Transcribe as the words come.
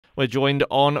We're joined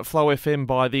on Flow FM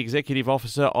by the Executive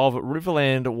Officer of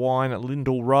Riverland Wine,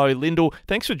 Lyndall Rowe. Lyndall,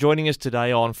 thanks for joining us today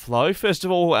on Flow. First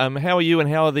of all, how are you and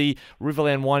how are the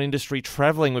Riverland wine industry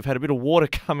travelling? We've had a bit of water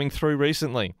coming through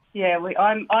recently. Yeah,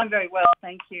 I'm very well,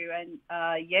 thank you. And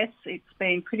yes, it's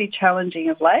been pretty challenging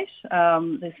of late.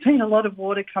 There's been a lot of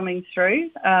water coming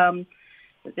through.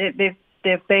 There've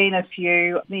been a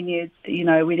few vineyards,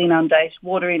 with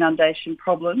water inundation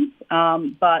problems,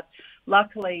 but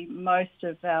luckily, most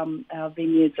of our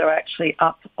vineyards are actually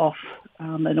up, off,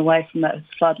 and away from those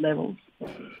flood levels.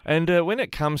 And when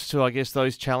it comes to, I guess,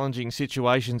 those challenging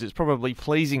situations, it's probably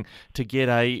pleasing to get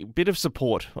a bit of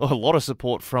support, or a lot of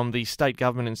support from the state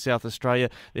government in South Australia.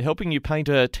 They're helping you paint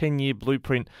a 10-year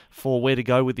blueprint for where to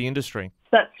go with the industry.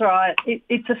 That's right.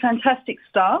 It's a fantastic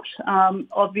start.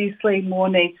 Obviously, more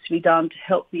needs to be done to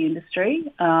help the industry,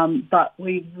 but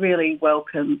we really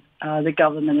welcome the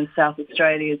government of South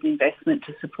Australia's investment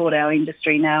to support our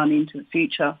industry now and into the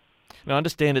future. Now, I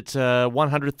understand it's a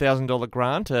 $100,000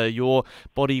 grant. Your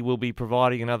body will be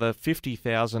providing another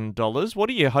 $50,000. What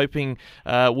are you hoping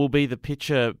will be the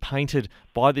picture painted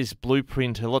by this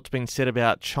blueprint? A lot's been said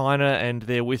about China and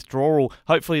their withdrawal.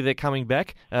 Hopefully they're coming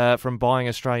back from buying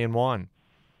Australian wine.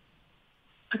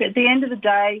 Look, at the end of the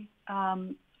day,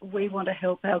 we want to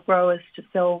help our growers to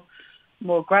sell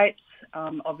more grapes,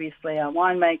 obviously our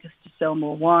winemakers to sell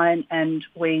more wine, and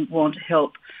we want to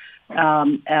help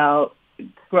our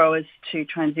growers to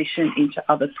transition into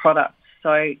other products.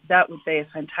 So that would be a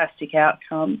fantastic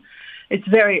outcome. It's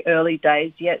very early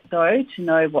days yet, though, to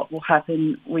know what will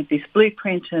happen with this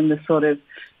blueprint and the sort of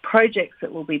projects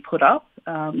that will be put up.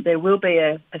 There will be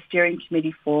a steering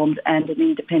committee formed and an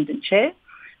independent chair,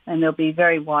 and there'll be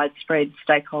very widespread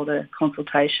stakeholder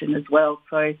consultation as well.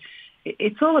 So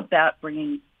it's all about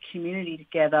bringing community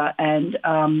together and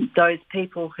those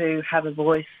people who have a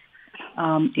voice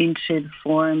into the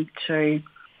forum to,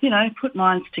 put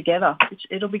minds together.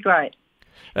 It'll be great.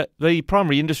 The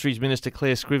Primary Industries Minister,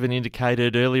 Claire Scriven,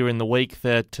 indicated earlier in the week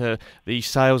that the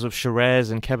sales of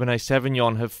Shiraz and Cabernet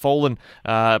Sauvignon have fallen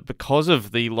because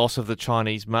of the loss of the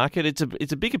Chinese market.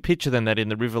 It's a bigger picture than that in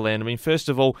the Riverland. I mean, first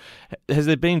of all, has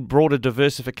there been broader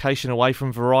diversification away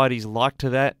from varieties like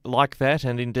that,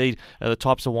 and indeed the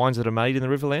types of wines that are made in the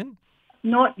Riverland?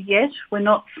 Not yet. We're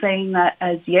not seeing that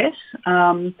as yet.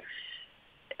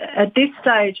 At this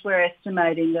stage, we're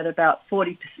estimating that about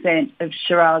 40% of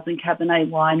Shiraz and Cabernet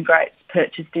wine grapes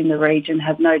purchased in the region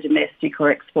have no domestic or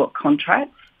export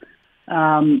contracts.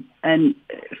 And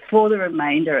for the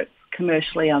remainder, it's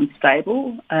commercially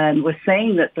unstable. And we're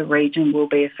seeing that the region will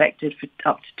be affected for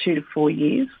up to 2 to 4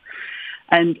 years.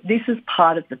 And this is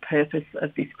part of the purpose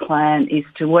of this plan, is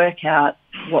to work out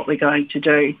what we're going to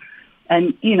do.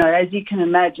 And, as you can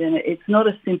imagine, it's not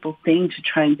a simple thing to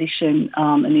transition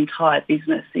an entire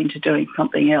business into doing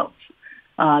something else.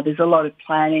 There's a lot of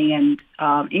planning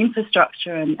and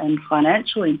infrastructure and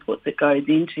financial input that goes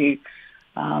into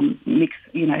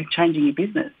changing your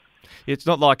business. It's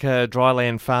not like a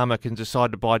dryland farmer can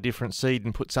decide to buy different seed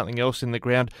and put something else in the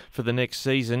ground for the next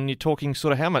season. You're talking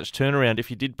sort of how much turnaround if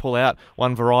you did pull out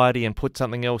one variety and put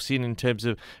something else in terms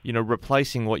of,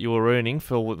 replacing what you were earning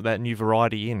for that new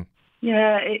variety in.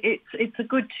 Yeah, it's a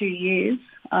good 2 years.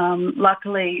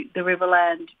 Luckily, the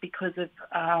Riverland, because of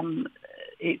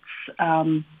its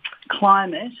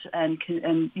climate and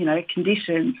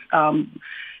conditions,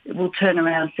 it will turn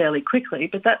around fairly quickly.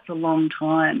 But that's a long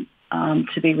time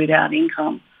to be without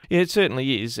income. Yeah, it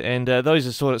certainly is, and those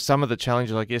are sort of some of the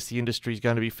challenges I guess the industry is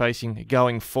going to be facing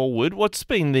going forward. What's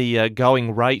been the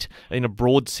going rate in a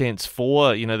broad sense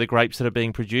for the grapes that are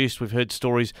being produced? We've heard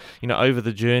stories over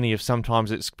the journey of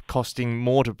sometimes it's costing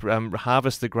more to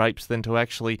harvest the grapes than to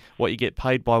actually what you get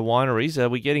paid by wineries. Are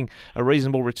we getting a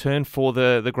reasonable return for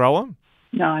the grower?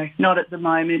 No, not at the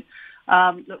moment.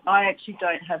 Look, I actually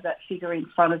don't have that figure in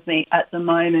front of me at the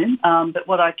moment, but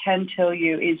what I can tell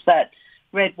you is that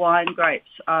red wine grapes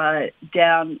are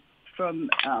down from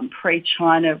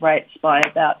pre-China rates by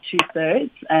about 2/3,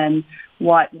 and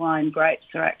white wine grapes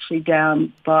are actually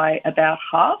down by about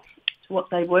half to what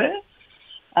they were.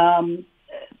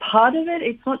 Part of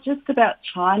it's not just about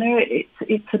China,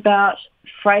 it's about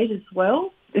freight as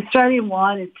well. Australian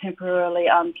wine is temporarily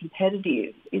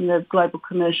uncompetitive in the global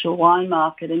commercial wine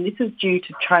market, and this is due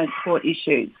to transport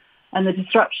issues. And the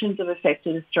disruptions have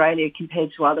affected Australia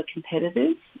compared to other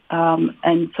competitors.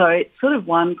 And so it's sort of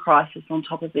one crisis on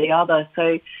top of the other.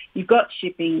 So you've got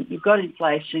shipping, you've got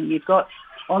inflation, you've got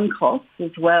on costs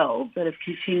as well that have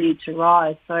continued to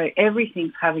rise. So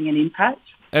everything's having an impact.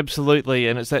 Absolutely,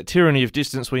 and it's that tyranny of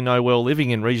distance we know well living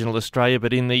in regional Australia,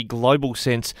 but in the global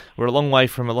sense, we're a long way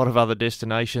from a lot of other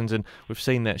destinations, and we've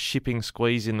seen that shipping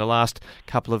squeeze in the last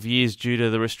couple of years due to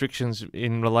the restrictions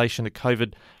in relation to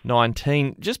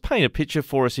COVID-19. Just paint a picture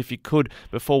for us, if you could,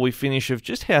 before we finish, of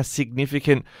just how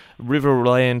significant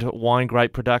Riverland wine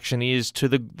grape production is to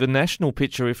the national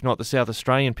picture, if not the South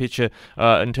Australian picture,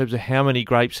 in terms of how many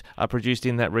grapes are produced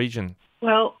in that region.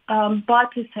 Well, by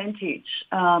percentage,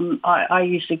 I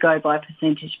usually go by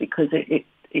percentage because it's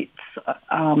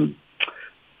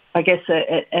I guess,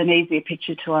 an easier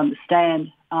picture to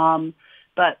understand.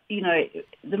 But, you know,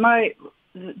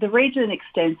 the region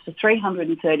extends for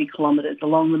 330 kilometres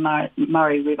along the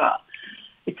Murray River.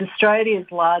 It's Australia's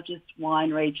largest wine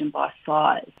region by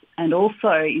size, and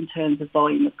also in terms of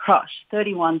volume of crush.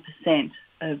 31%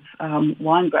 of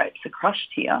wine grapes are crushed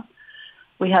here.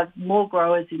 We have more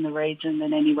growers in the region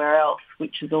than anywhere else,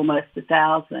 which is almost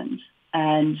 1,000.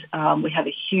 And we have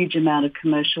a huge amount of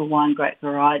commercial wine grape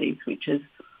varieties, which is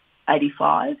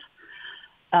 85.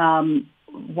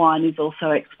 Wine is also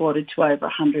exported to over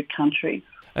 100 countries.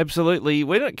 Absolutely.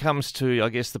 When it comes to, I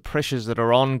guess, the pressures that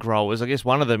are on growers, I guess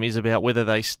one of them is about whether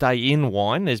they stay in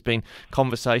wine. There's been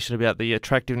conversation about the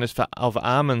attractiveness of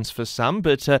almonds for some,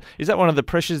 but is that one of the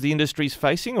pressures the industry's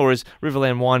facing, or has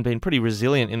Riverland Wine been pretty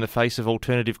resilient in the face of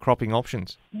alternative cropping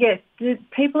options? Yes,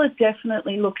 people are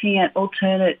definitely looking at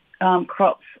alternate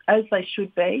crops, as they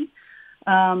should be,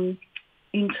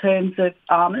 in terms of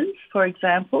almonds, for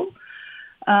example.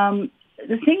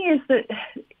 The thing is that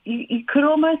you could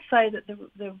almost say that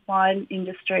the wine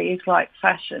industry is like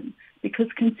fashion, because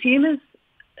consumer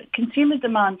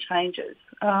demand changes.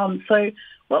 So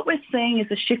what we're seeing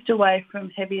is a shift away from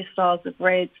heavier styles of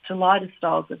reds to lighter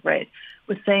styles of red.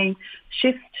 We're seeing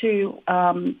shifts to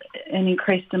an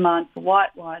increased demand for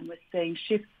white wine. We're seeing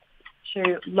shifts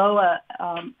to lower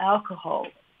alcohol,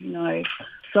 you know.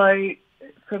 So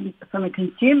from a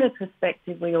consumer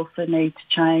perspective, we also need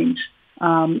to change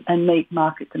and meet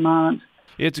market demand.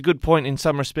 Yeah, it's a good point. In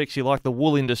some respects, you like the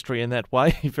wool industry in that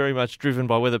way, very much driven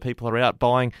by whether people are out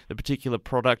buying the particular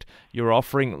product you're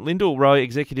offering. Lyndall Rowe,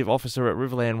 Executive Officer at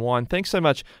Riverland Wine, thanks so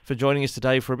much for joining us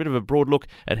today for a bit of a broad look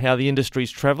at how the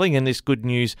industry's travelling and this good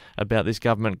news about this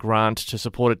government grant to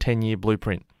support a 10-year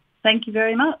blueprint. Thank you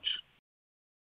very much.